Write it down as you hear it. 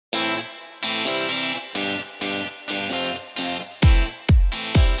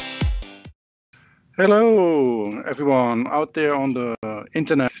Hello, everyone out there on the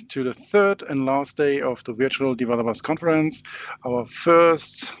internet to the third and last day of the Virtual Developers Conference, our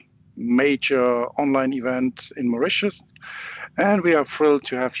first major online event in Mauritius. And we are thrilled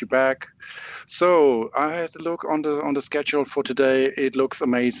to have you back. So I had a look on the schedule for today. It looks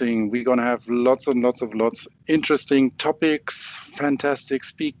amazing. We're going to have lots interesting topics, fantastic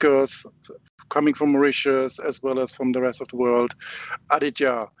speakers coming from Mauritius as well as from the rest of the world.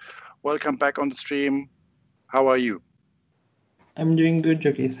 Aditya, welcome back on the stream. How are you? I'm doing good,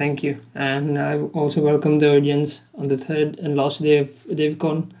 Jockey. Thank you. And I also welcome the audience on the third and last day of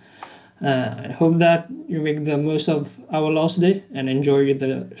DevCon. I hope that you make the most of our last day and enjoy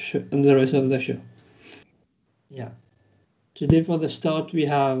the rest of the show. Yeah. Today for the start, we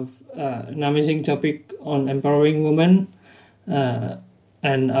have an amazing topic on empowering women.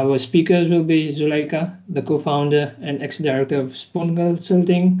 And our speakers will be Zuleika, the co-founder and ex-director of Spawn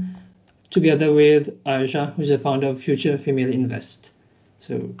Consulting, together with Aisha, who's the founder of Future Female Invest.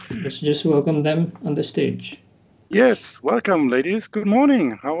 So let's just welcome them on the stage. Yes, welcome, ladies. Good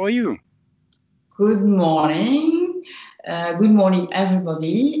morning. How are you? Good morning. Good morning,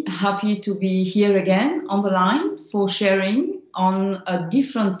 everybody. Happy to be here again on the line for sharing on a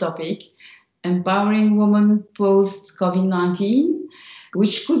different topic, empowering women post-COVID-19,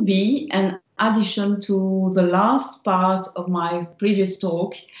 which could be an addition to the last part of my previous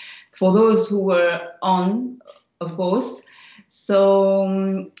talk, for those who were on, of course. So,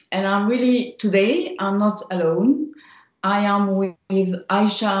 and I'm really, today, I'm not alone. I am with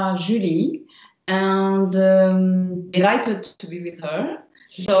Aisha Julie, and delighted to be with her.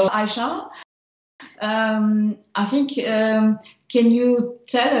 So, Aisha, I think, can you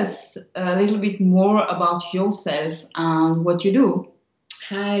tell us a little bit more about yourself and what you do?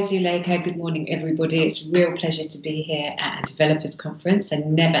 Hi, Zuleika. Good morning, everybody. It's a real pleasure to be here at a developers conference. I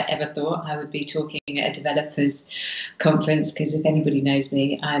never, ever thought I would be talking at a developers conference because if anybody knows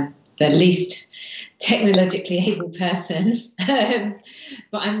me, I'm the least technologically able person.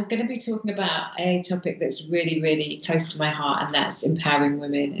 But I'm going to be talking about a topic that's really, really close to my heart, and that's empowering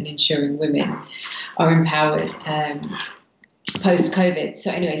women and ensuring women are empowered post-COVID. So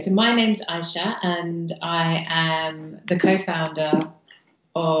anyway, so my name's Aisha, and I am the co-founder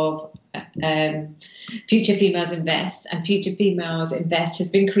of Future Females Invest, and Future Females Invest has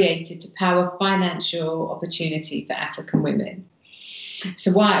been created to power financial opportunity for African women.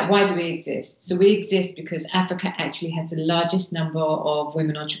 So why do we exist? So we exist because Africa actually has the largest number of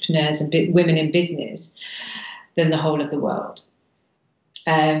women entrepreneurs and women in business than the whole of the world.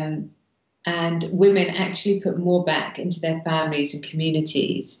 And women actually put more back into their families and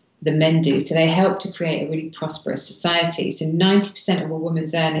communities than men do. So they help to create a really prosperous society. So 90% of a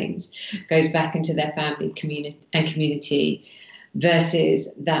woman's earnings goes back into their family community versus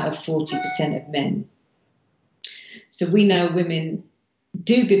that of 40% of men. So we know women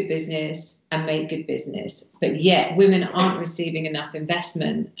do good business and make good business, but yet women aren't receiving enough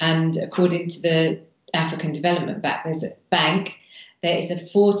investment. And according to the African Development Bank, there is a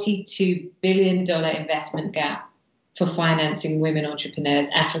 $42 billion investment gap for financing women entrepreneurs,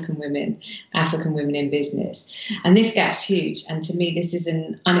 African women in business. And this gap's huge. And to me, this is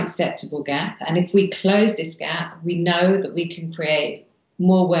an unacceptable gap. And if we close this gap, we know that we can create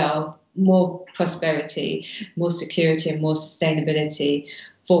more wealth, more prosperity, more security, and more sustainability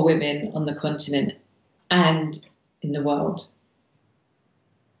for women on the continent and in the world.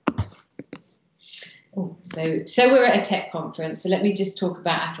 So we're at a tech conference. So let me just talk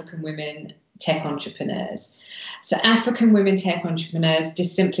about African women tech entrepreneurs. So African women tech entrepreneurs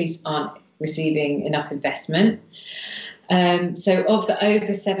just simply aren't receiving enough investment. So of the over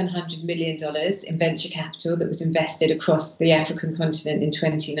 $700 million in venture capital that was invested across the African continent in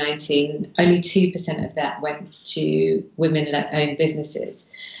 2019, only 2% of that went to women-owned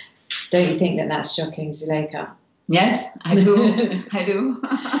businesses. Don't you think that that's shocking, Zuleika? Yes, I do. I do.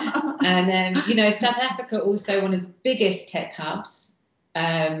 And, South Africa also one of the biggest tech hubs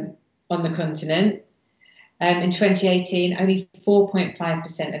on the continent. In 2018, only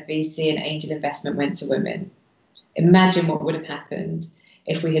 4.5% of VC and angel investment went to women. Imagine what would have happened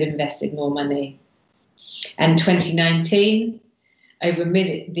if we had invested more money. And 2019, over $1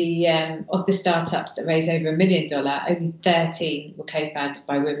 million, of the startups that raised over $1 million, only 13 were co-founded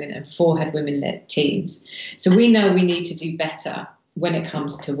by women and 4 had women-led teams. So we know we need to do better when it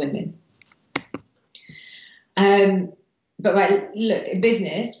comes to women. But right, look, in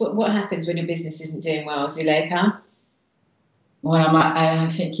business, what happens when your business isn't doing well, Zuleika? Well, I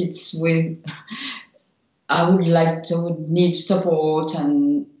think it's I would need support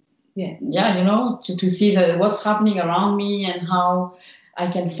and to see what's happening around me and how I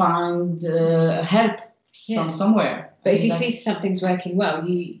can find help from somewhere. But if you see something's working well,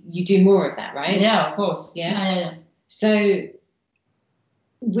 you do more of that, right? Yeah, of course. Yeah. So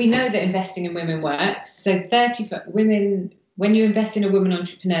we know that investing in women works. So women, when you invest in a woman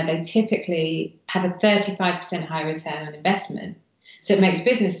entrepreneur, they typically have a 35% higher return on investment. So it makes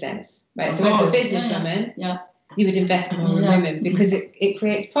business sense, right? So as a businesswoman, you would invest more in women because it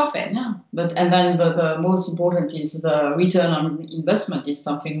creates profits. Yeah, and then the most important is the return on investment is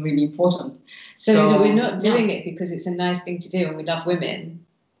something really important. So we're not doing it because it's a nice thing to do and we love women.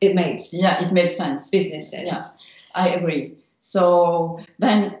 It makes sense. Business sense. Yeah, I agree. So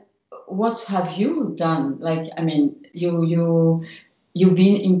then, what have you done? Like, I mean, you've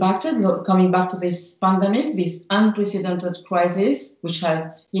been impacted coming back to this pandemic, this unprecedented crisis, which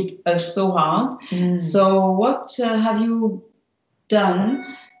has hit us so hard. So what have you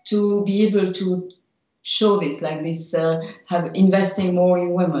done to be able to show this, like this, have investing more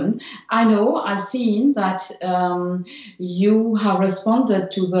in women? I know I've seen that you have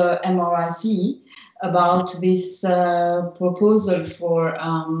responded to the MRIC about this proposal for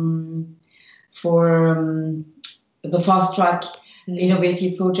the fast track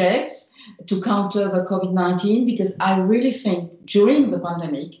innovative projects to counter the COVID-19, because I really think during the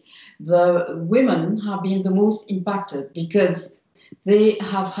pandemic, the women have been the most impacted because they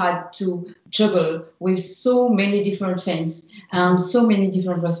have had to juggle with so many different things and so many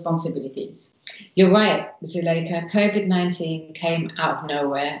different responsibilities. You're right, Zuleika. COVID-19 came out of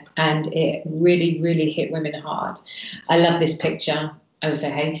nowhere and it really, really hit women hard. I love this picture. I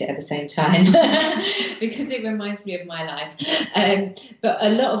also hate it at the same time because it reminds me of my life. But a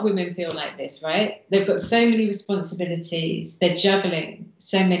lot of women feel like this, right? They've got so many responsibilities. They're juggling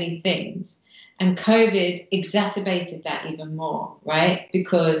so many things. And COVID exacerbated that even more, right?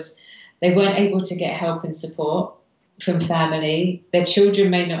 Because they weren't able to get help and support from family. Their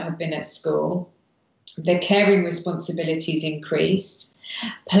children may not have been at school. Their caring responsibilities increased.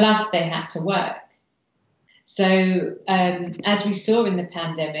 Plus, they had to work. So, as we saw in the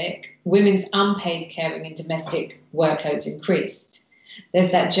pandemic, women's unpaid caring and domestic workloads increased.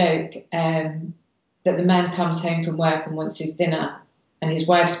 There's that joke that the man comes home from work and wants his dinner, and his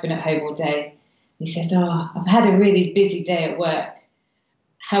wife's been at home all day. He says, I've had a really busy day at work.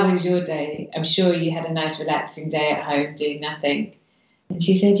 How was your day? I'm sure you had a nice relaxing day at home doing nothing. And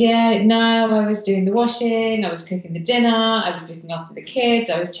she said, no, I was doing the washing, I was cooking the dinner, I was looking after the kids,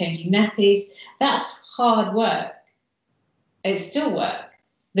 I was changing nappies. That's hard work. It's still work.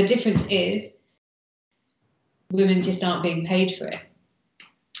 The difference is women just aren't being paid for it.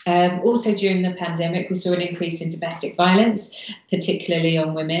 Also during the pandemic, we saw an increase in domestic violence, particularly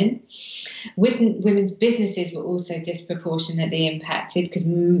on women. Women's businesses were also disproportionately impacted because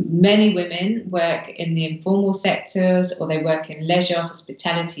many women work in the informal sectors or they work in leisure,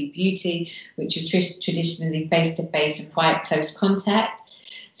 hospitality, beauty, which are traditionally face-to-face and quite close contact.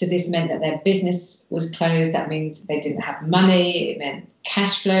 So this meant that their business was closed. That means they didn't have money. It meant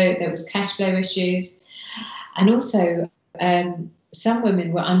cash flow. There was cash flow issues. And also, some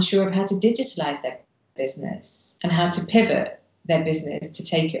women were unsure of how to digitalize their business and how to pivot their business to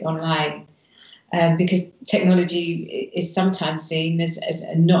take it online, because technology is sometimes seen as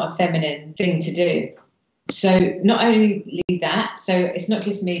not a feminine thing to do. So not only that, so it's not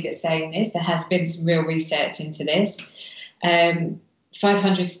just me that's saying this, there has been some real research into this.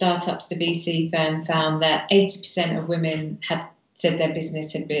 500 Startups, the VC firm, found that 80% of women had said their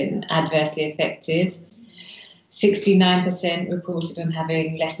business had been adversely affected. 69% reported on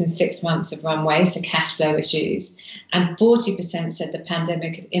having less than 6 months of runway, so cash flow issues. And 40% said the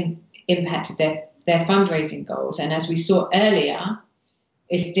pandemic had impacted their fundraising goals. And as we saw earlier,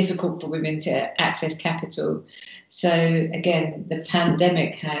 it's difficult for women to access capital. So again, the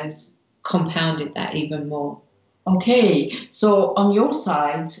pandemic has compounded that even more. Okay, so on your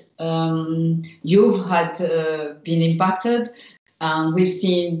side, you've had been impacted. And we've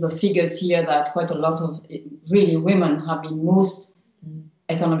seen the figures here that quite a lot of really women have been most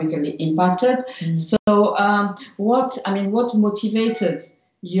economically impacted. So what motivated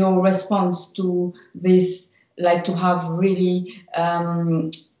your response to this, like to have really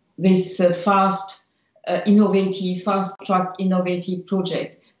this fast track innovative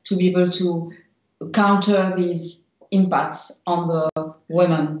project to be able to counter these impacts on the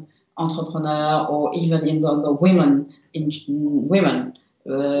women entrepreneur or even in the women in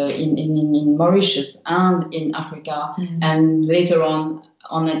Mauritius and in Africa, and later on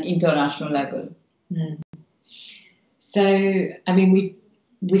an international level. So, I mean, we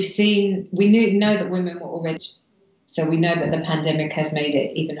know that women were already, so we know that the pandemic has made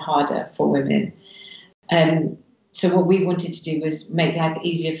it even harder for women. So what we wanted to do was make life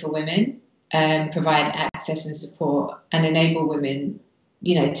easier for women, provide access and support, and enable women,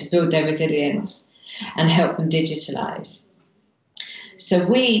 to build their resilience and help them digitalize. So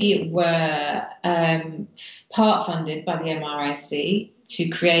we were part funded by the MRIC to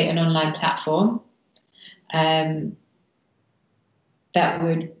create an online platform that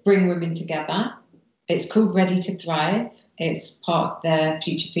would bring women together. It's called Ready to Thrive. It's part of the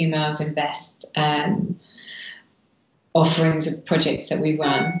Future Females Invest offerings of projects that we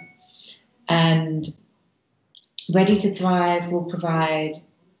run. And Ready to Thrive will provide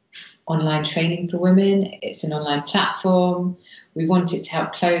online training for women. It's an online platform. We want it to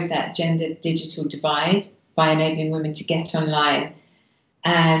help close that gender digital divide by enabling women to get online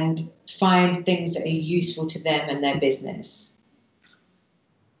and find things that are useful to them and their business.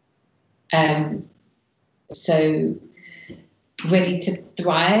 So Ready to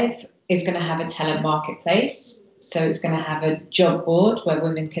Thrive is going to have a talent marketplace. So it's going to have a job board where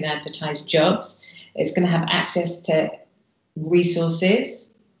women can advertise jobs. It's going to have access to resources,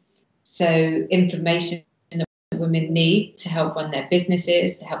 so information that women need to help run their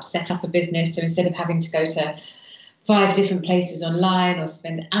businesses, to help set up a business. So instead of having to go to 5 different places online or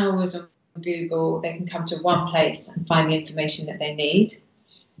spend hours on Google, they can come to one place and find the information that they need.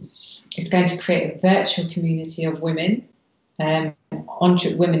 It's going to create a virtual community of women,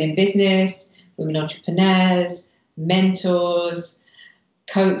 women in business, women entrepreneurs, mentors,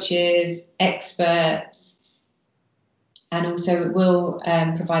 coaches, experts, and also it will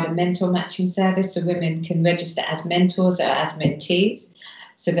provide a mentor matching service so women can register as mentors or as mentees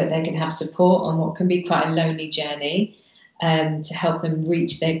so that they can have support on what can be quite a lonely journey to help them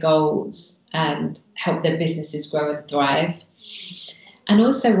reach their goals and help their businesses grow and thrive. And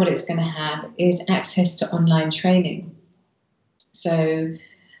also what it's going to have is access to online training. So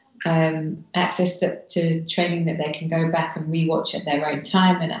access to training that they can go back and rewatch at their own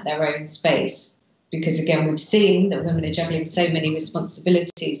time and at their own space. Because again, we've seen that women are juggling so many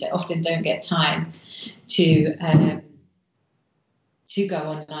responsibilities, they often don't get time to go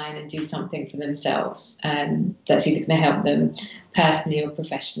online and do something for themselves. That's either going to help them personally or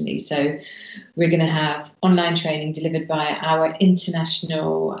professionally. So we're going to have online training delivered by our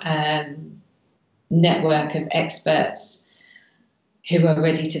international network of experts who are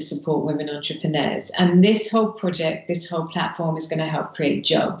ready to support women entrepreneurs. And this whole project, this whole platform is going to help create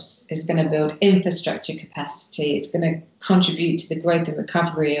jobs. It's going to build infrastructure capacity. It's going to contribute to the growth and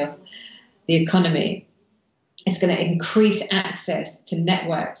recovery of the economy. It's going to increase access to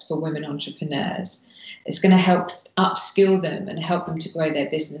networks for women entrepreneurs. It's going to help upskill them and help them to grow their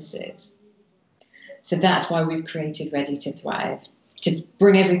businesses. So that's why we've created Ready to Thrive, to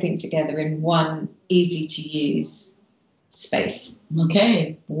bring everything together in one easy to use space.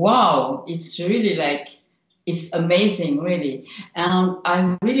 Okay, wow, it's really it's amazing, really. And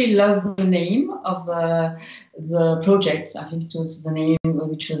I really love the name of the project. I think it was the name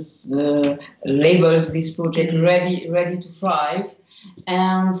which was labeled this project, Ready to Thrive.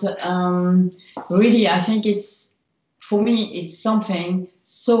 And really, I think for me, it's something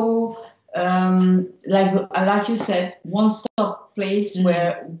so like you said, one-stop place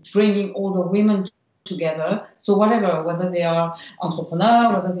where bringing all the women together. So whether they are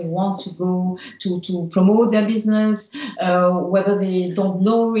entrepreneur, whether they want to go to promote their business, whether they don't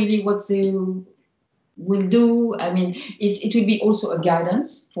know really what they will do. I mean, it will be also a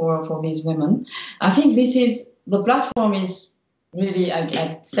guidance for these women. I think the platform is really,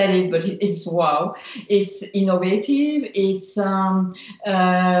 I said it, but it's wow. It's innovative. It's really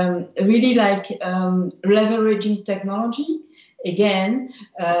leveraging technology. Again,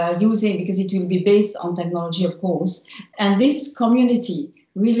 using, because it will be based on technology, of course, and this community,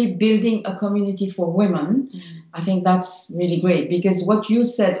 really building a community for women, I think that's really great, because what you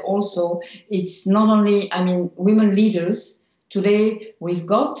said also, it's not only, women leaders, today we've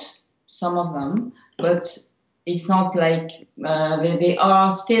got some of them, but it's not like they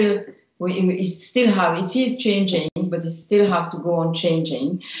are still, it is changing, but it still have to go on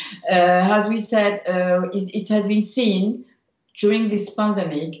changing. As we said, it has been seen during this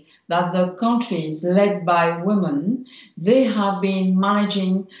pandemic that the countries led by women, they have been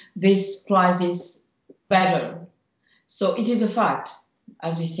managing this crisis better. So it is a fact,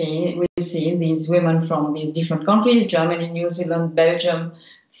 as we've seen these women from these different countries, Germany, New Zealand, Belgium,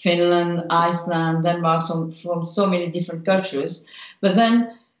 Finland, Iceland, Denmark, from so many different cultures. But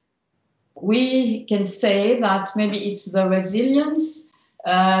then we can say that maybe it's the resilience,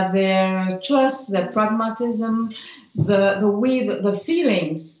 their trust, their pragmatism, the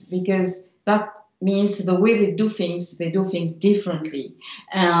feelings, because that means the way they do things differently,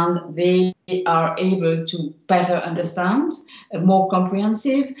 and they are able to better understand, more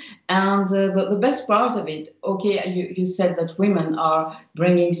comprehensive. And the best part of it, okay, you said that women are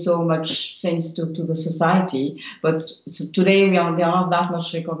bringing so much things to the society, but today they are not that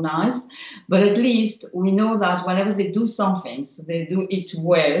much recognized. But at least we know that whenever they do something, so they do it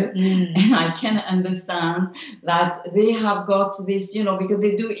well. And I can understand that they have got this, because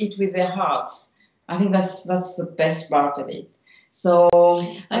they do it with their hearts. I think that's the best part of it. So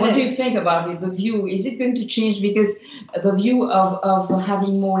what do you think about it? The view, is it going to change? Because the view of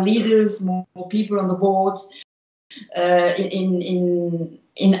having more leaders, more people on the boards in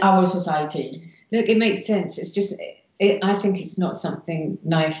our society. Look, it makes sense. It's just, I think it's not something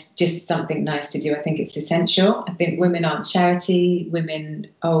nice, just something nice to do. I think it's essential. I think women aren't charity. Women,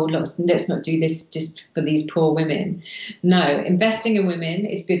 let's not do this just for these poor women. No, investing in women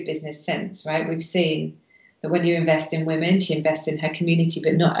is good business sense, right? We've seen that when you invest in women, she invests in her community,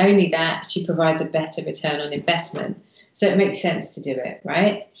 but not only that, she provides a better return on investment. So it makes sense to do it,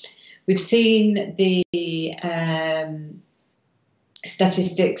 right? We've seen the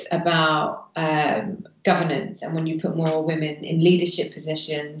statistics about governance, and when you put more women in leadership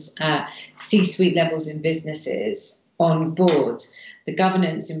positions, C-suite levels in businesses, on boards, the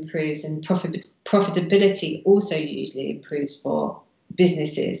governance improves, and profitability also usually improves for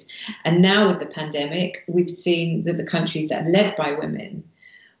businesses. And now with the pandemic, we've seen that the countries that are led by women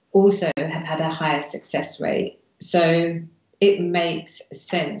also have had a higher success rate. So it makes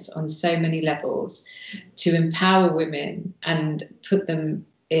sense on so many levels to empower women and put them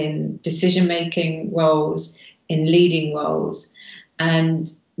in decision-making roles, in leading roles, and,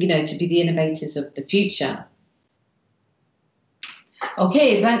 to be the innovators of the future.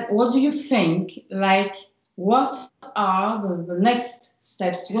 Okay, then what do you think, what are the next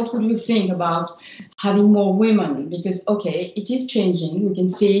steps? What would you think about having more women? Because, okay, it is changing. We can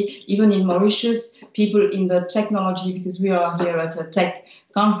see even in Mauritius, people in the technology, because we are here at a tech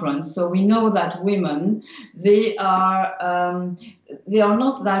conference, so we know that women, they are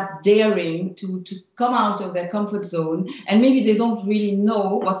not that daring to come out of their comfort zone, and maybe they don't really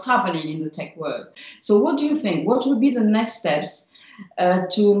know what's happening in the tech world. So what do you think? What would be the next steps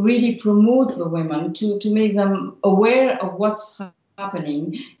to really promote the women, to make them aware of what's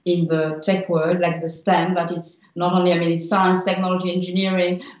happening in the tech world, like the STEM, that it's not only, it's science, technology,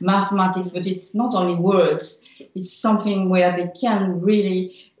 engineering, mathematics, but it's not only words, it's something where they can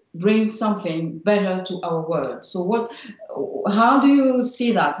really bring something better to our world. So how do you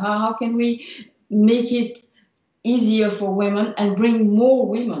see that? How can we make it easier for women and bring more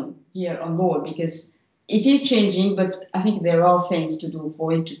women here on board? Because it is changing, but I think there are things to do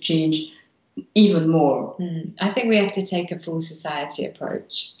for it to change even more. I think we have to take a full society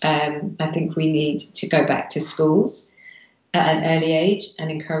approach. I think we need to go back to schools at an early age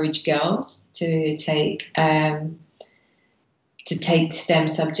and encourage girls to take STEM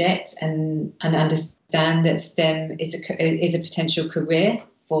subjects and understand that STEM is a potential career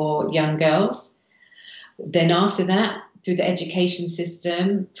for young girls. Then after that, through the education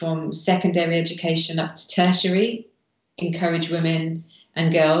system, from secondary education up to tertiary, encourage women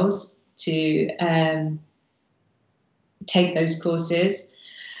and girls to take those courses.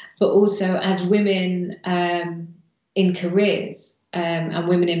 But also as women in careers and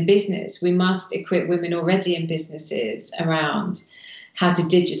women in business, we must equip women already in businesses around how to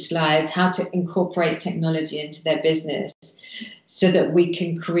digitalize, how to incorporate technology into their business so that we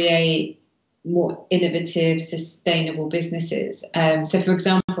can create more innovative, sustainable businesses. So, for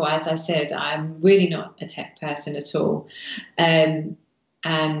example, as I said, I'm really not a tech person at all. And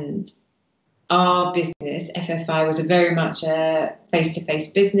our business, FFI, was very much a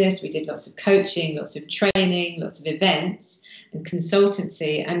face-to-face business. We did lots of coaching, lots of training, lots of events and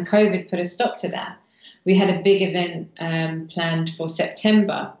consultancy, and COVID put a stop to that. We had a big event planned for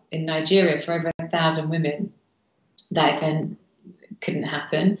September in Nigeria for over 1,000 women. That event couldn't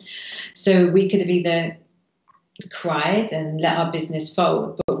happen. So we could have either cried and let our business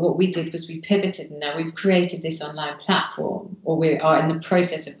fold, but what we did was we pivoted, and now we've created this online platform, or we are in the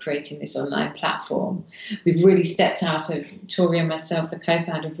process of creating this online platform. We've really stepped out of, Tori and myself, the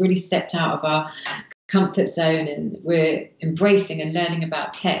co-founder, have really stepped out of our comfort zone, and we're embracing and learning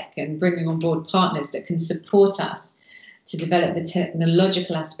about tech and bringing on board partners that can support us to develop the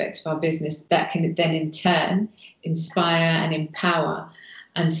technological aspects of our business that can then in turn inspire and empower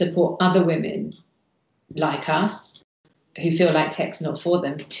and support other women like us who feel like tech's not for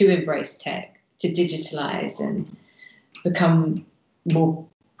them to embrace tech, to digitalize and become more,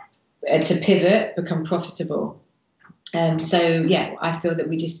 to pivot, become profitable. So yeah, I feel that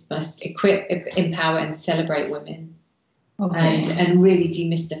we just must equip, empower, and celebrate women, and really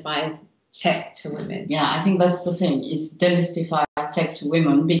demystify tech to women. Yeah, I think that's the thing: is demystify tech to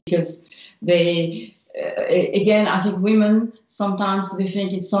women, because they, again, I think women sometimes they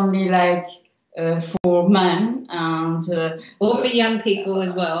think it's only like for men and or for young people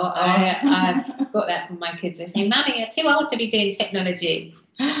as well. I've got that from my kids. They say, "Mummy, you're too old to be doing technology."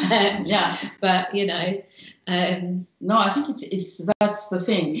 Yeah, but you know, no, I think it's that's the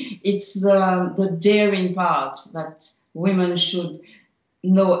thing. It's the daring part that women should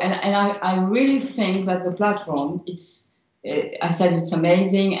know, and I really think that the platform, I said it's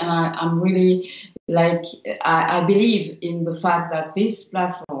amazing, and I'm really like I believe in the fact that this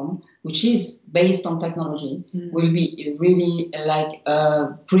platform, which is based on technology, will be really like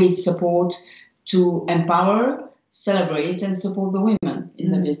a great support to empower, celebrate, and support the women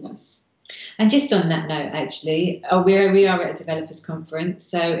in the business. And just on that note, actually, we are at a developers conference.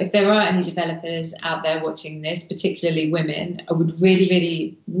 So if there are any developers out there watching this, particularly women, I would really,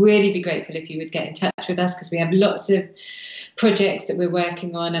 really, really be grateful if you would get in touch with us, because we have lots of projects that we're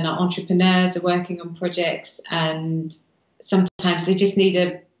working on, and our entrepreneurs are working on projects, and sometimes they just need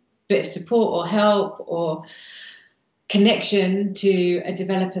a bit of support or help or connection to a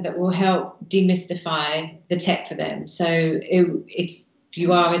developer that will help demystify the tech for them. So if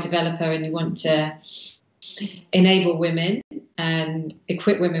you are a developer and you want to enable women and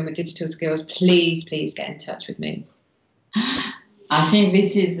equip women with digital skills, please get in touch with me. I think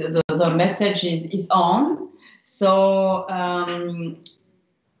this is the message is on. So I'm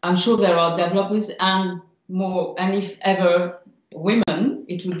sure there are developers and more, and if ever women,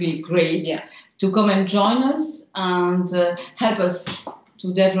 it would be great to come and join us and help us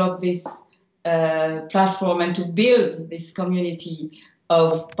to develop this platform and to build this community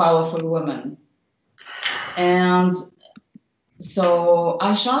of powerful women. And so,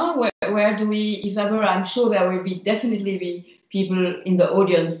 Aisha, where do we, if ever, I'm sure there will definitely be people in the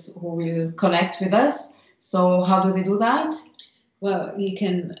audience who will connect with us. So how do they do that? Well, you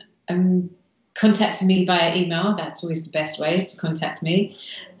can contact me via email. That's always the best way to contact me,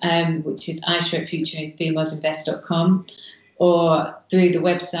 which is aisha@futurefemalesinvest.com, or through the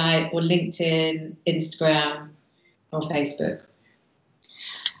website or LinkedIn, Instagram, or Facebook.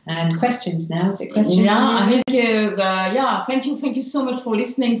 And questions now? Is it questions? Yeah, I think, thank you so much for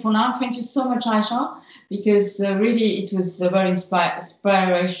listening for now. Thank you so much, Aisha, because really it was very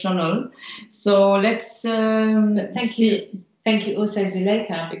inspirational. So let's thank you. Thank you also,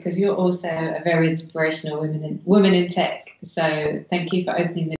 Zuleika, because you're also a very inspirational woman in tech. So thank you for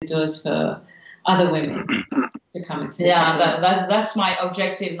opening the doors for other women to come into this. Yeah, that's my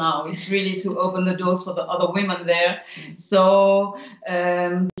objective now. It's really to open the doors for the other women there. So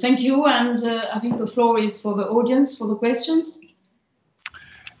thank you, and I think the floor is for the audience for the questions.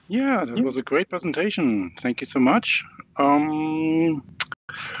 Yeah, that was a great presentation. Thank you so much.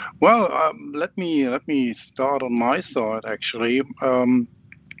 Let me start on my side, actually.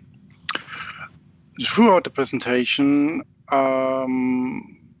 Throughout the presentation,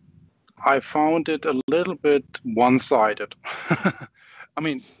 I found it a little bit one-sided. I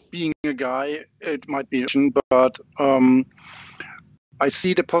mean, being a guy, it might be, but I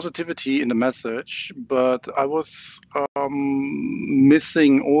see the positivity in the message, but I was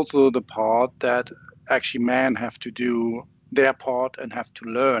missing also the part that actually men have to do their part and have to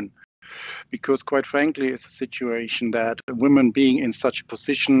learn. Because quite frankly, it's a situation that women being in such a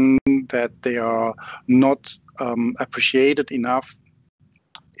position that they are not appreciated enough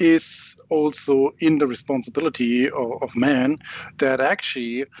is also in the responsibility of men, that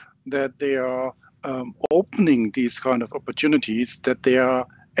actually that they are opening these kind of opportunities, that they are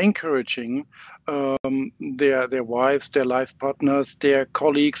encouraging their wives, their life partners, their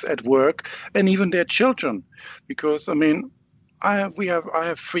colleagues at work, and even their children. Because I mean, I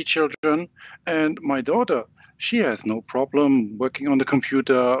have 3 children, and my daughter, she has no problem working on the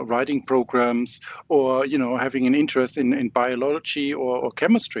computer, writing programs, or having an interest in biology or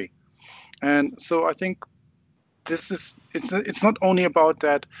chemistry. And so I think it's not only about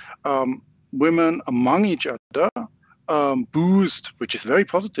that women among each other boost, which is very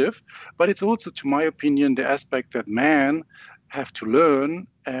positive, but it's also, to my opinion, the aspect that men have to learn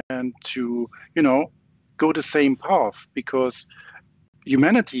and to go the same path, because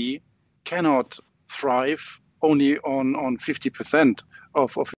humanity cannot thrive only on 50%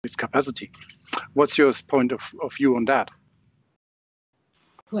 of its capacity. What's your point of view on that?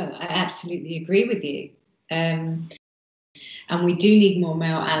 Well, I absolutely agree with you. And we do need more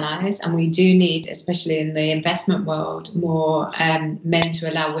male allies, and we do need, especially in the investment world, more men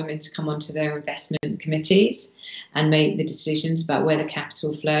to allow women to come onto their investment committees and make the decisions about where the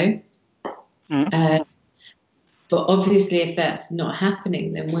capital flow. But obviously, if that's not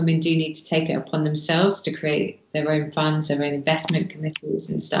happening, then women do need to take it upon themselves to create their own funds, their own investment committees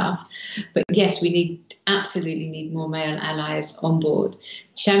and stuff. But yes, we absolutely need more male allies on board,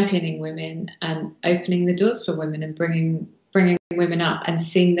 championing women and opening the doors for women and bringing women up and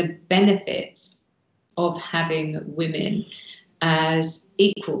seeing the benefits of having women as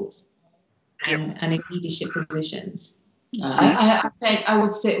equals and in leadership positions. I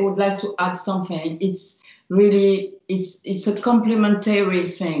would like to add something. It's a complementary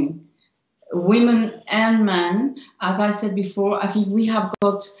thing. Women and men, as I said before, I think we have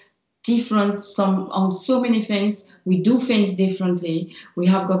got on so many things. We do things differently. We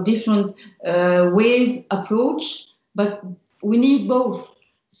have got different approach, but we need both.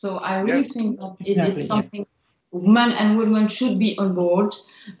 So I really think that it's something men and women should be on board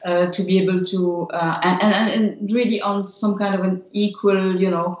to be able to, and really on some kind of an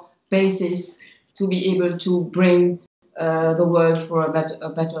equal, basis to be able to bring the world for a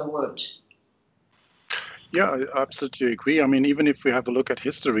better world. Yeah, I absolutely agree. I mean, even if we have a look at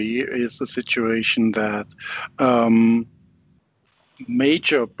history, it's a situation that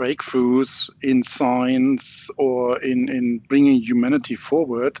major breakthroughs in science or in bringing humanity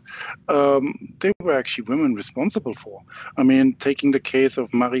forward, they were actually women responsible for. I mean, taking the case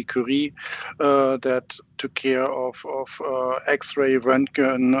of Marie Curie, that took care of X-ray,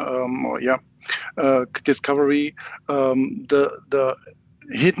 Röntgen, discovery, the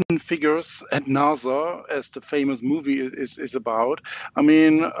hidden figures at NASA, as the famous movie is about. I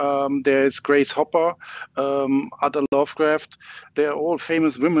mean, there's Grace Hopper, Ada Lovecraft. They're all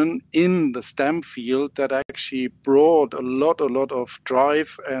famous women in the STEM field that actually brought a lot of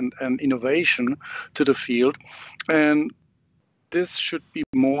drive and innovation to the field. And this should be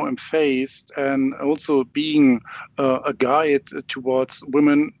more emphasized and also being a guide towards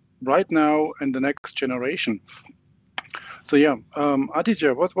women right now and the next generation. So yeah,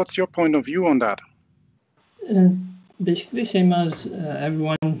 Aditya, what's your point of view on that? Basically, same as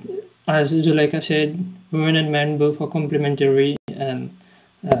everyone. As Zuleika said, women and men both are complementary, and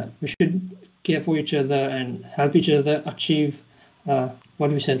we should care for each other and help each other achieve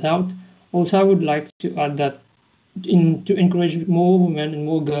what we set out. Also, I would like to add that to encourage more women and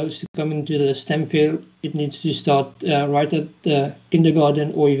more girls to come into the STEM field, it needs to start right at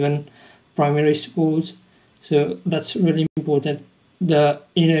kindergarten or even primary schools. So that's really important. The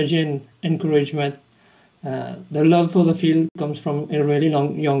energy and encouragement, the love for the field comes from a really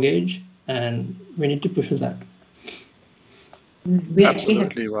young age, and we need to push for that. We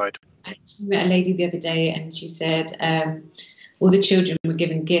Absolutely right. I actually met a lady the other day, and she said all the children were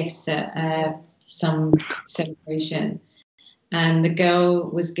given gifts at some celebration, and the girl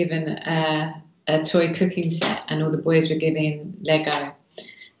was given a toy cooking set, and all the boys were given Lego.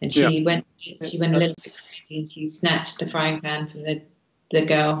 And she went a little bit crazy, and she snatched the frying pan from the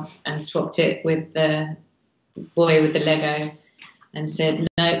girl and swapped it with the boy with the Lego, and said,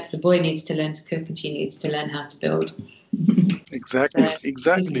 "No, the boy needs to learn to cook, and she needs to learn how to build." Exactly.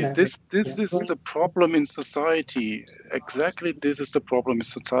 This is the problem in society. Exactly, this is the problem in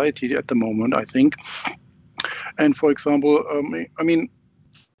society at the moment, I think. And for example, I mean,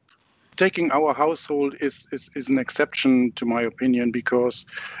 taking our household is an exception to my opinion, because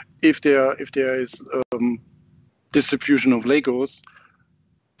if there is distribution of Legos,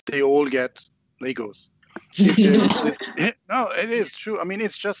 they all get Legos. No, it is true. I mean,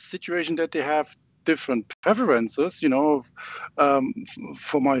 it's just a situation that they have different preferences,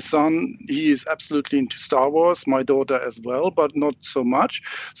 for my son, he is absolutely into Star Wars, my daughter as well, but not so much.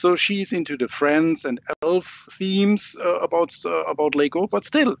 So she's into the Friends and Elf themes about Lego, but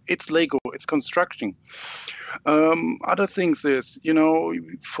still, it's Lego, it's construction. Other things is,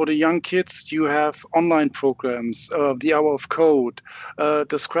 for the young kids, you have online programs, the Hour of Code,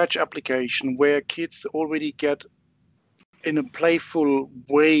 the Scratch application, where kids already get in a playful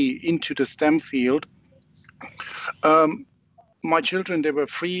way into the STEM field. My children, they were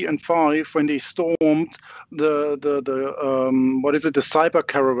 3 and 5 when they stormed the cyber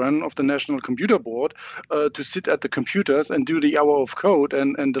caravan of the National Computer Board to sit at the computers and do the Hour of Code.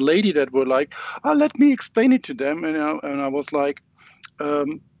 And the lady that were like, let me explain it to them. And I was like,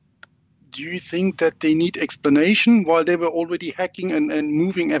 do you think that they need explanation while they were already hacking and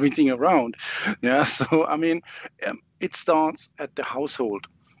moving everything around? Yeah. So, I mean, it starts at the household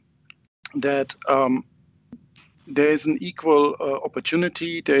that there is an equal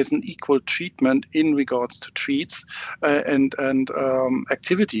opportunity, there is an equal treatment in regards to treats and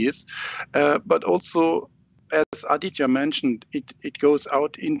activities, but also, as Aditya mentioned, it goes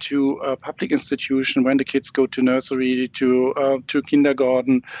out into a public institution when the kids go to nursery, to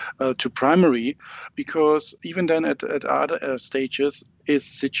kindergarten, to primary, because even then at other stages is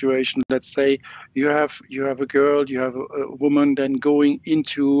a situation. Let's say you have a girl, you have a woman then going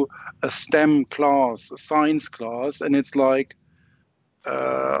into a STEM class, a science class, and it's like,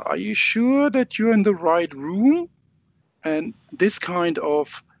 are you sure that you're in the right room? And this kind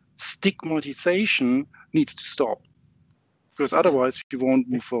of stigmatization needs to stop, because otherwise we won't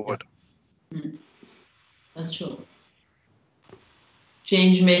move forward. That's true.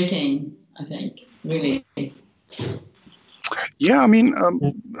 Change making, I think, really. Yeah, I mean,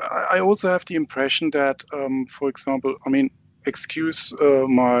 I also have the impression that, for example, I mean, excuse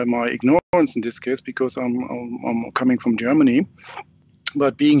my ignorance in this case, because I'm coming from Germany,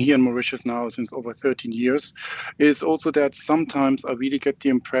 but being here in Mauritius now since over 13 years, is also that sometimes I really get the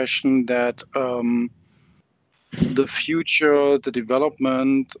impression that the future, the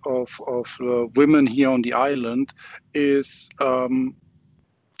development of women here on the island is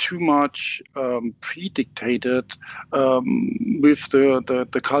too much predictated with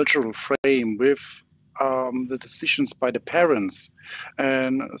the cultural frame, with the decisions by the parents.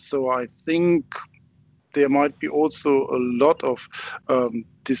 And so I think there might be also a lot of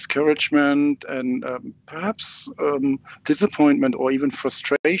discouragement and perhaps disappointment or even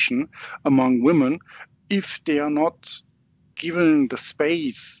frustration among women if they are not given the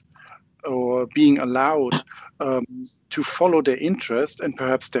space or being allowed to follow their interest and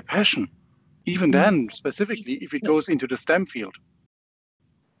perhaps their passion. Even then, specifically, if it goes into the STEM field.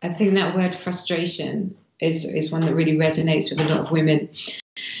 I think that word frustration is one that really resonates with a lot of women.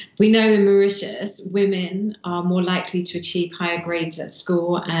 We know in Mauritius, women are more likely to achieve higher grades at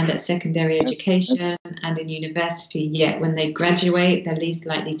school and at secondary education and in university, yet when they graduate, they're least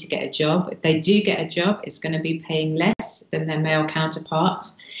likely to get a job. If they do get a job, it's going to be paying less than their male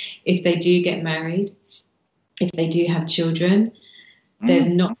counterparts. If they do get married, if they do have children, there's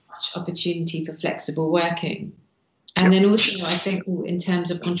not much opportunity for flexible working. And then also, I think in terms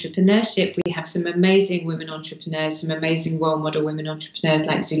of entrepreneurship, we have some amazing women entrepreneurs, some amazing role model women entrepreneurs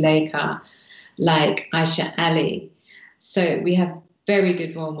like Zuleika, like Aisha Ali. So we have very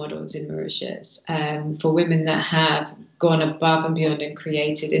good role models in Mauritius for women that have gone above and beyond and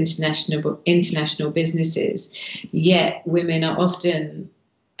created international businesses. Yet women are often,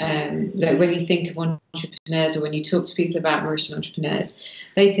 like when you think of entrepreneurs or when you talk to people about Mauritian entrepreneurs,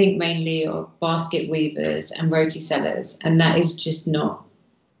 they think mainly of basket weavers and roti sellers, and that is just not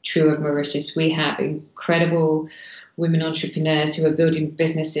true of Mauritius. We have incredible women entrepreneurs who are building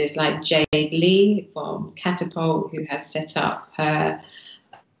businesses like Jade Lee from Catapult, who has set up her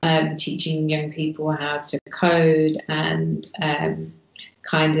teaching young people how to code and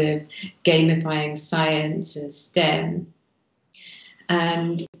kind of gamifying science and STEM.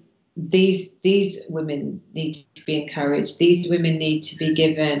 And these women need to be encouraged. These women need to be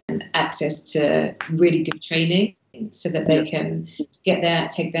given access to really good training so that they can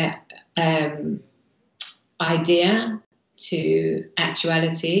take their idea to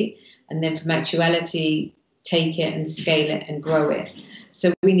actuality, and then from actuality take it and scale it and grow it.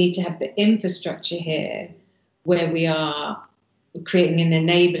 So we need to have the infrastructure here where we are creating an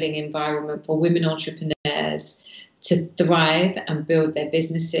enabling environment for women entrepreneurs to thrive and build their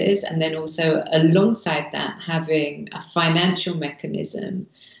businesses, and then also alongside that having a financial mechanism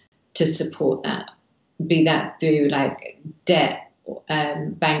to support that, be that through like debt,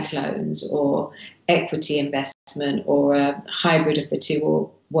 bank loans or equity investment or a hybrid of the two or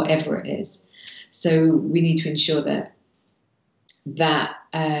whatever it is. So we need to ensure that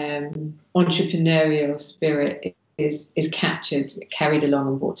entrepreneurial spirit is captured, carried along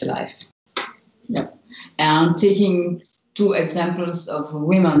and brought to life. Yep. And taking two examples of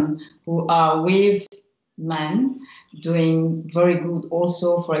women who are with men doing very good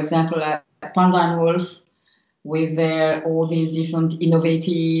also, for example, Panda and Wolf, with their all these different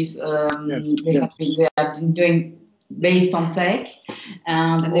innovative, they have been doing based on tech,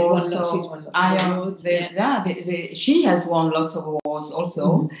 and also she has won lots of awards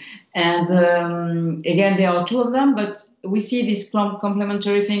also. And again, there are two of them, but we see this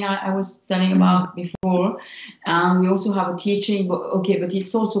complementary thing I was telling about before, and we also have a teaching, but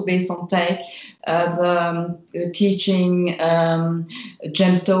it's also based on tech, the teaching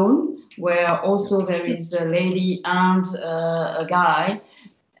gemstone, where also there is a lady and a guy,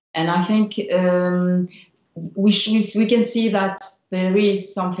 and I think we can see that there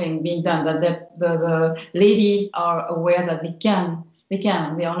is something being done, that the ladies are aware that they can. They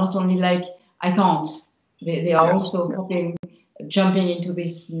are not only like, I can't. They are also jumping into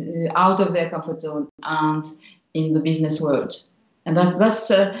this out of their comfort zone and in the business world. And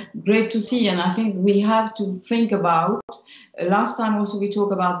that's great to see. And I think we have to think about, last time also we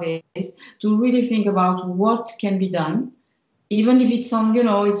talked about this, to really think about what can be done. Even if it's on,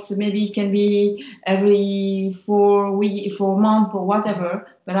 it's maybe it can be every 4 months or whatever.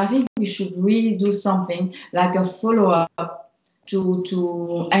 But I think we should really do something like a follow-up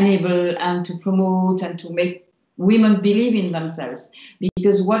to enable and to promote and to make women believe in themselves.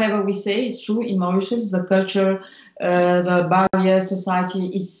 Because whatever we say is true in Mauritius, the culture, the barrier society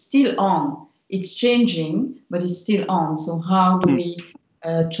is still on. It's changing, but it's still on. So how do we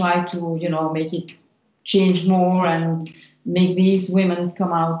try to, make it change more and make these women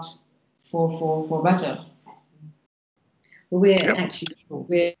come out for better? Well,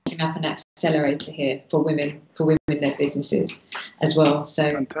 we're setting up an accelerator here for women-led businesses as well. So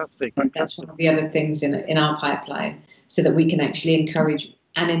fantastic. That's one of the other things in our pipeline, so that we can actually encourage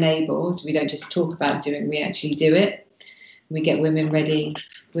and enable. So we don't just talk about doing, we actually do it. We get women ready,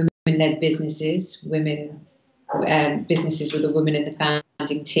 women-led businesses, businesses with a woman in the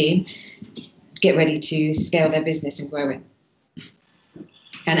founding team, get ready to scale their business and grow it.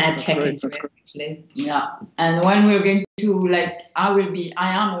 And add tech into it, actually. Yeah. And when we're going to, I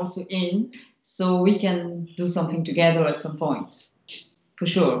am also in, so we can do something together at some point, for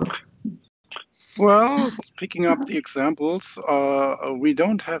sure. Well, picking up the examples, we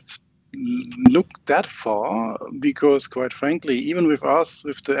don't have looked that far, because quite frankly, even with us,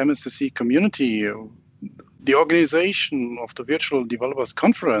 with the MSCC community, the organization of the Virtual Developers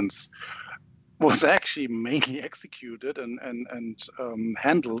Conference was actually mainly executed and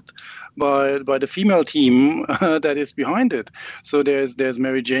handled by the female team that is behind it. So there's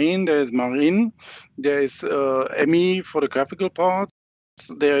Mary Jane, there's Marin, there is Emmy for the graphical parts,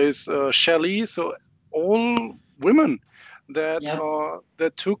 there is Shelley. So all women that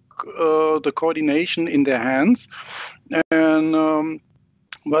that took the coordination in their hands, and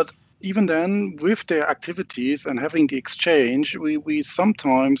but even then, with their activities and having the exchange, we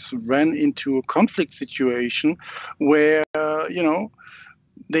sometimes ran into a conflict situation where,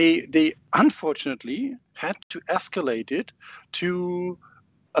 they unfortunately had to escalate it to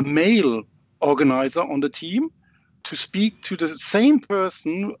a male organizer on the team to speak to the same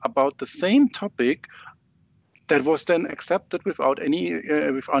person about the same topic. That was then accepted without any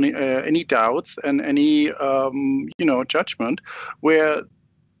doubts and any judgment, where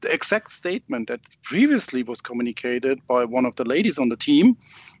the exact statement that previously was communicated by one of the ladies on the team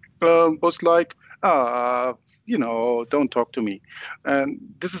was like, don't talk to me. And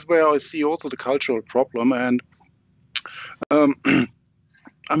this is where I see also the cultural problem. And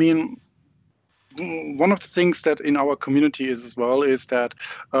I mean, one of the things that in our community is as well is that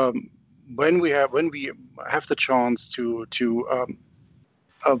when we have the chance to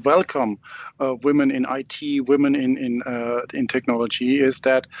welcome women in IT, women in technology, is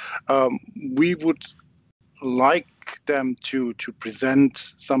that we would like them to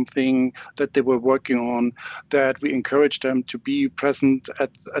present something that they were working on, that we encourage them to be present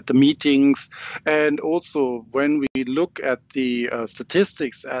at the meetings. And also when we look at the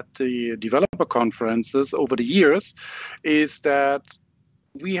statistics at the developer conferences over the years, is that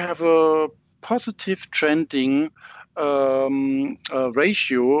we have a positive trending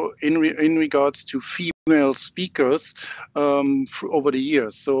ratio in regards to female speakers over the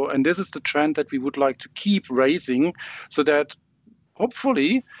years. So, and this is the trend that we would like to keep raising, so that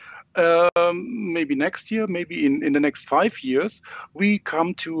hopefully maybe next year, maybe in the next 5 years, we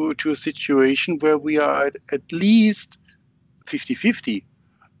come to a situation where we are at least 50-50.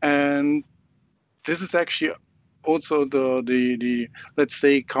 And this is actually also the let's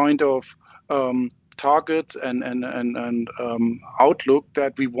say kind of target and outlook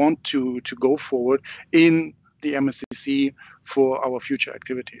that we want to go forward in the MSCC for our future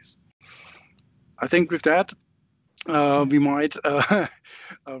activities. I think with that, we might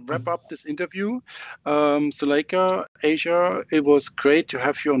wrap up this interview. Suleika, Asia, it was great to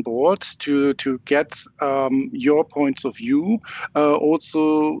have you on board to get your points of view.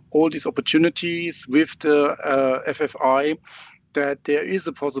 Also, all these opportunities with the FFI, that there is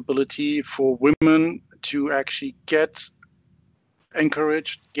a possibility for women to actually get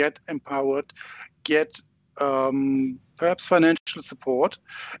encouraged, get empowered, get perhaps financial support,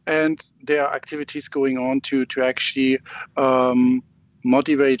 and there are activities going on to actually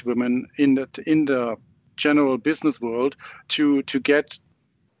motivate women in the general business world to get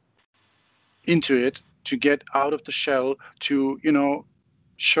into it to get out of the shell, to,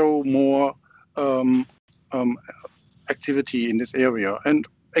 show more activity in this area. And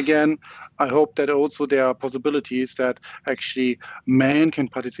again, I hope that also there are possibilities that actually men can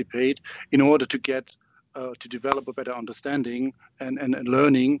participate in order to get to develop a better understanding and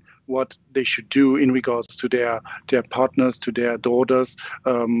learning what they should do in regards to their partners, to their daughters,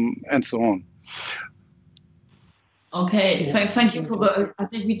 and so on. Okay, thank you for I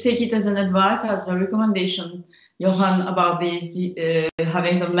think we take it as an advice, as a recommendation, Johan, about this,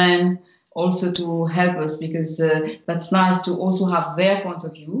 having the men also to help us, because that's nice to also have their point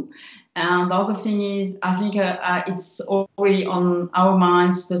of view. And the other thing is, I think it's already on our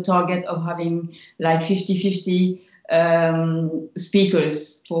minds, the target of having like 50-50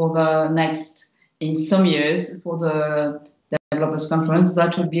 speakers for the next, in some years, for the Developers Conference.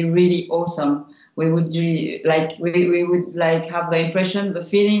 That would be really awesome. We would we would like have the impression, the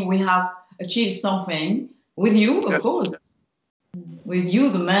feeling we have achieved something with you, of course, with you,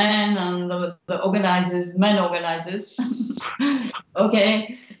 the men and the organizers, men organizers.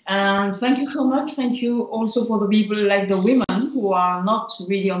 Okay, and thank you so much. Thank you also for the people like the women who are not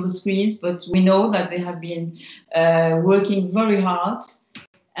really on the screens, but we know that they have been working very hard.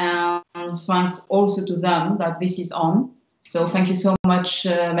 And thanks also to them that this is on. So thank you so much,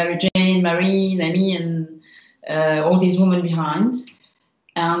 Mary Jane, Marie, Amy, and all these women behind,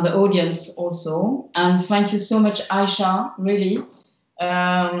 and the audience also. And thank you so much, Aisha, really.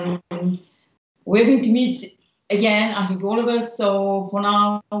 We're going to meet again, I think all of us. So for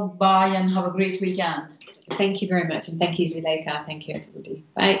now, bye and have a great weekend. Thank you very much. And thank you, Zuleika. Thank you, everybody.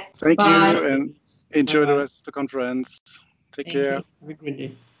 Bye. Thank Bye. you, and enjoy the rest of the conference. Take care. Have a good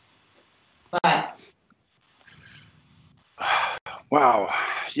day. Bye. Wow.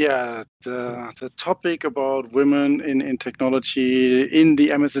 Yeah, the topic about women in technology, in the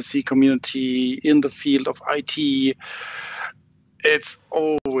MSSC community, in the field of IT, it's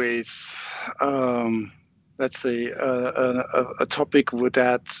always, let's say, a topic with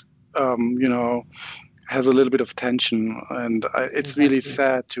that, has a little bit of tension. And it's really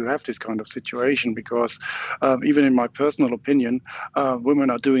sad to have this kind of situation, because even in my personal opinion, women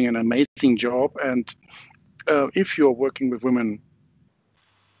are doing an amazing job. And if you're working with women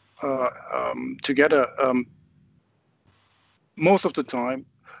together, most of the time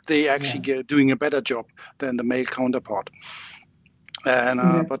they actually get doing a better job than the male counterpart.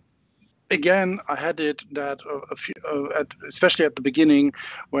 And but again, I had it that especially at the beginning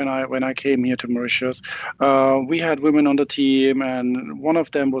when I came here to Mauritius, we had women on the team, and one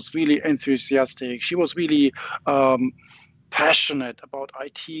of them was really enthusiastic. She was really passionate about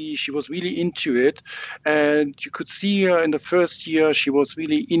IT. She was really into it, and you could see her in the first year. She was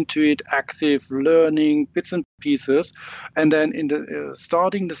really into it, active, learning bits and pieces. And then in the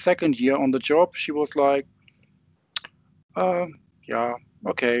starting the second year on the job, she was like, yeah,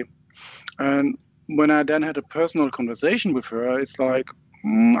 okay. And when I then had a personal conversation with her, it's like,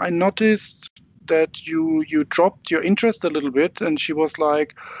 I noticed that you dropped your interest a little bit. And she was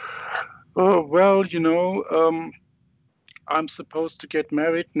like, oh, well, I'm supposed to get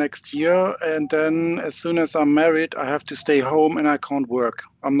married next year, and then as soon as I'm married, I have to stay home and I can't work.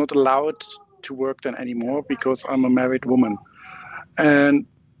 I'm not allowed to work then anymore because I'm a married woman. And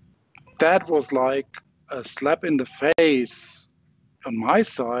that was like a slap in the face on my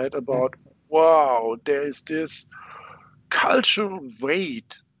side about, wow, there is this cultural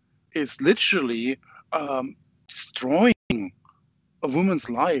weight is literally destroying a woman's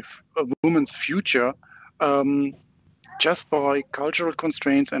life, a woman's future, just by cultural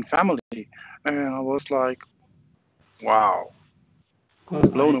constraints and family. And I was like, wow,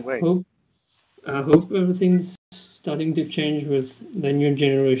 blown away. I hope everything's starting to change with the new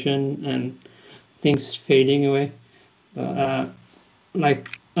generation and things fading away. At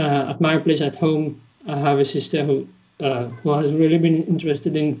my place at home, I have a sister who has really been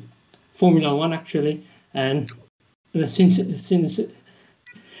interested in Formula One, actually, and since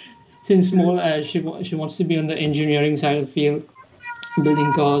small, she wants to be on the engineering side of the field,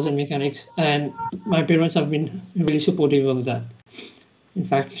 building cars and mechanics. And my parents have been really supportive of that. In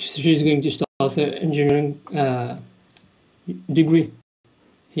fact, she's going to start her engineering degree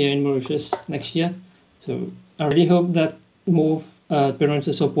here in Mauritius next year. So I really hope that more parents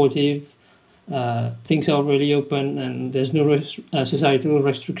are supportive, things are really open, and there's no societal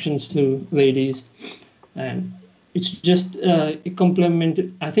restrictions to ladies. And it's just a complement.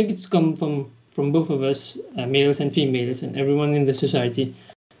 I think it's come from both of us, males and females, and everyone in the society,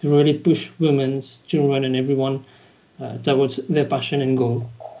 to really push women, children, and everyone towards their passion and goal.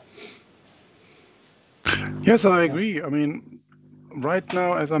 Yes, I agree. I mean, right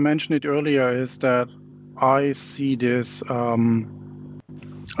now, as I mentioned it earlier, is that I see this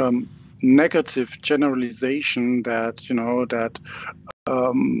negative generalization that, you know, that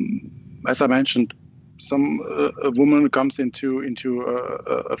as I mentioned, a woman comes into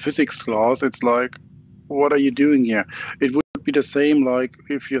a physics class. It's like, what are you doing here? It would be the same like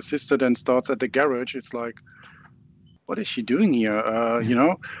if your sister then starts at the garage. It's like, what is she doing here? You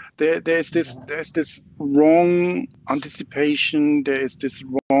know, there's this wrong anticipation. There is this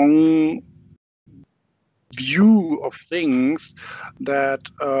wrong view of things that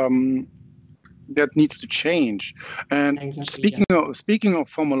that needs to change. And exactly, speaking of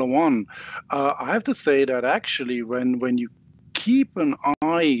Formula One, I have to say that actually when you keep an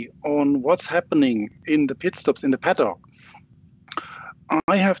eye on what's happening in the pit stops in the paddock,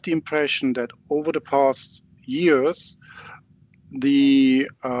 I have the impression that over the past years, the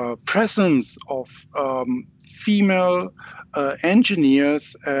presence of female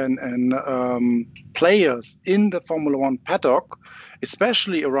engineers and players in the Formula One paddock,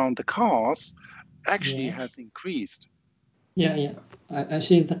 especially around the cars, actually has increased. Yeah, I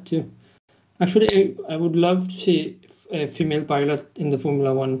see that too. Actually, I would love to see a female pilot in the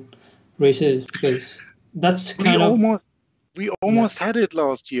Formula One races, because that's kind of... We almost had it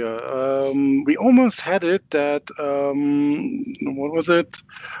last year. We almost had it that what was it?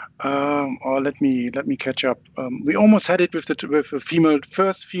 Or let me catch up. We almost had it with a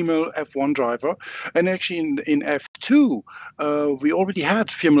first female F1 driver, and actually in F2 we already had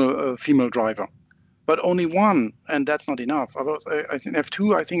female driver, but only one, and that's not enough. I think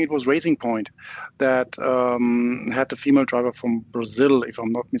F2, I think it was Racing Point that had the female driver from Brazil, if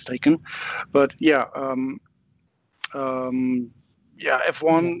I'm not mistaken. But yeah. F1,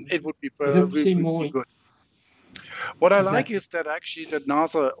 it would be good. What I like is that actually that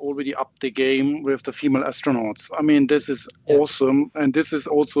NASA already upped the game with the female astronauts. I mean, this is awesome, and this is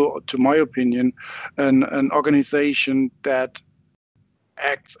also, to my opinion, an organization that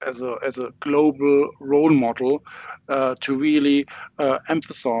acts as a global role model to really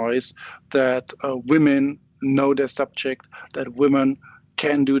emphasize that women know their subject, that women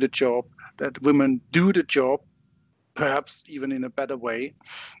can do the job, that women do the job, perhaps even in a better way,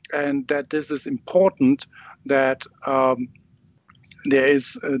 and that this is important, that there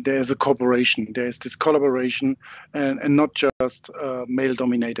is a cooperation, there is this collaboration, and not just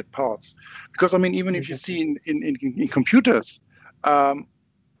male-dominated parts. Because I mean, even if you see in computers, how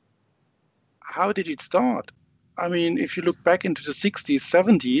did it start? I mean, if you look back into the 60s,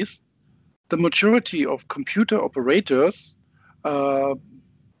 70s, the majority of computer operators were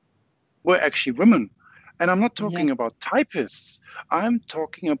actually women. And I'm not talking about typists. I'm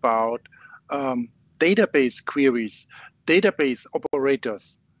talking about database queries, database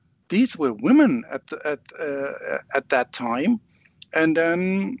operators. These were women at that time. And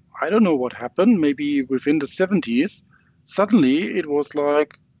then I don't know what happened. Maybe within the 70s, suddenly it was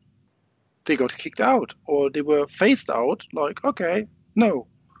like they got kicked out, or they were phased out. Like, okay, no.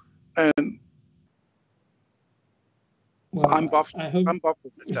 And I'm buffed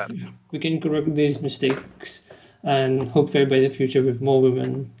with that. We can correct these mistakes and hopefully by the future with more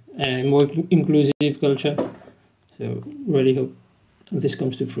women and more inclusive culture. So really hope this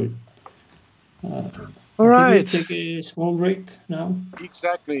comes to fruit. All right. We'll take a small break now.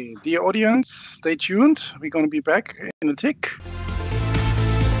 Exactly. Dear audience, stay tuned. We're going to be back in a tick.